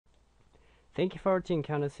Thank you for watching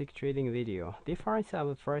candlestick trading video. Difference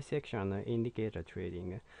of price action indicator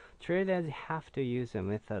trading. Traders have to use a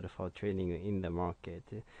method for trading in the market.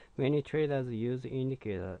 Many traders use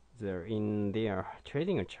indicators in their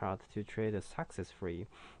trading chart to trade successfully.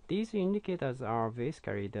 These indicators are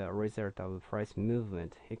basically the result of price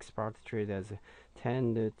movement. Expert traders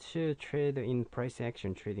tend to trade in price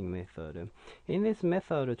action trading method. In this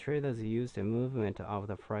method, traders use the movement of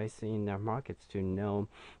the price in the markets to know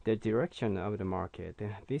the direction of the market.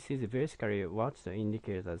 This is basically what the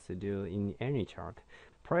indicators do in any chart.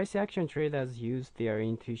 Price action traders use their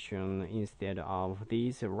intuition instead of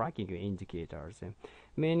these ragging indicators.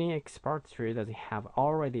 Many expert traders have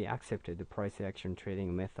already accepted the price action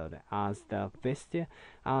trading method as the best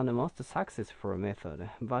and most successful method.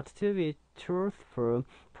 But to be truthful,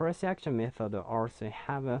 price action method also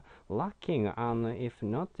have a lacking, and if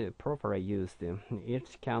not properly used,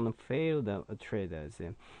 it can fail the traders.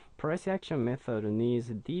 Price action method needs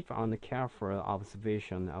deep and careful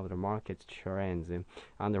observation of the market trends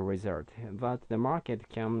and result, but the market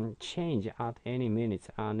can change at any minute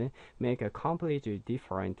and make a completely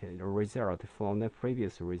different result from the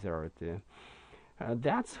previous result.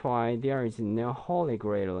 That's why there is no holy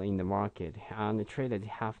grail in the market, and traders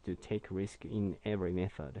have to take risk in every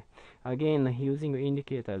method. Again, using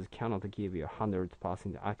indicators cannot give you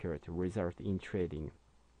 100% accurate result in trading.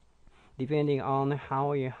 Depending on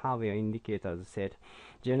how you have your indicators set,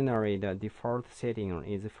 generally the default setting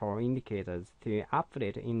is for indicators to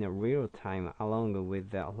update in real time along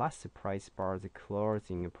with the last price bar's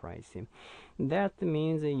closing price. That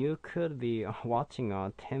means you could be watching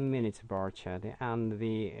a 10-minute bar chart and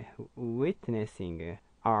be witnessing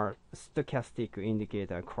a stochastic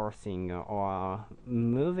indicator crossing or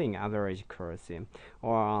moving average crossing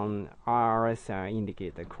or an RSI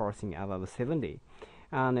indicator crossing above 70.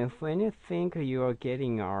 And when you think you are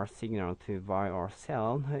getting a signal to buy or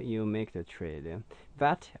sell, you make the trade.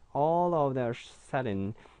 But all of the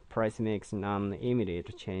sudden, price makes an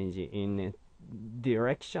immediate change in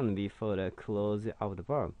direction before the close of the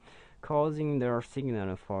bar, causing the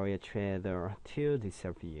signal for a trader to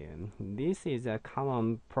disappear. This is a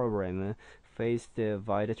common problem faced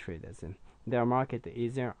by the traders. The market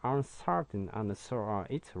is uncertain, and so are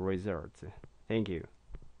its results. Thank you.